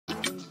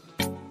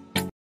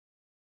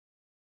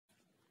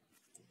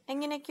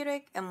Engin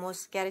Akyürek, a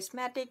most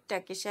charismatic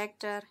Turkish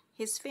actor,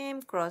 his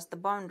fame crossed the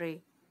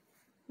boundary.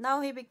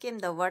 Now he became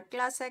the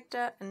world-class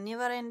actor, a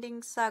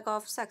never-ending saga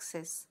of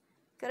success.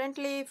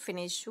 Currently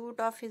finished shoot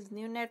of his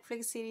new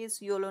Netflix series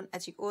Yolun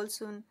Açık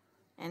Olsun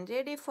and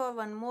ready for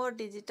one more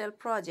digital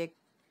project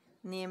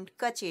named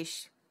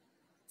Kaçış.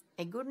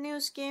 A good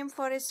news came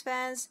for his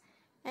fans.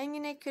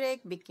 Engin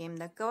Akyürek became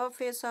the cover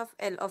face of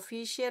El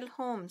Official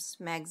Hommes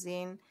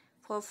magazine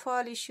for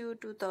fall issue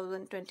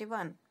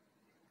 2021.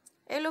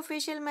 El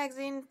Official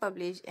magazine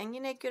published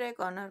Engin Akyürek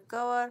on her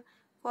cover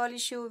fall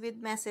issue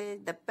with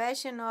message The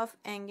Passion of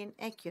Engin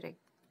Akyürek.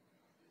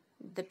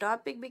 The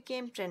topic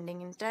became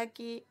trending in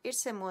Turkey.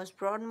 It's a most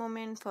proud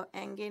moment for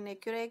Engin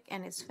Akyürek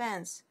and his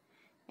fans.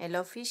 El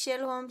Official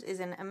Homes is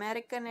an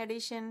American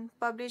edition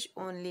published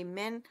only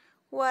men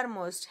who are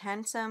most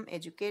handsome,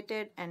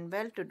 educated and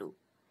well-to-do.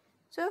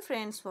 So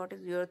friends, what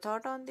is your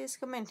thought on this?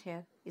 Comment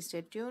here.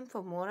 Stay tuned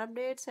for more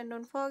updates and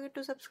don't forget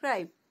to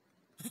subscribe.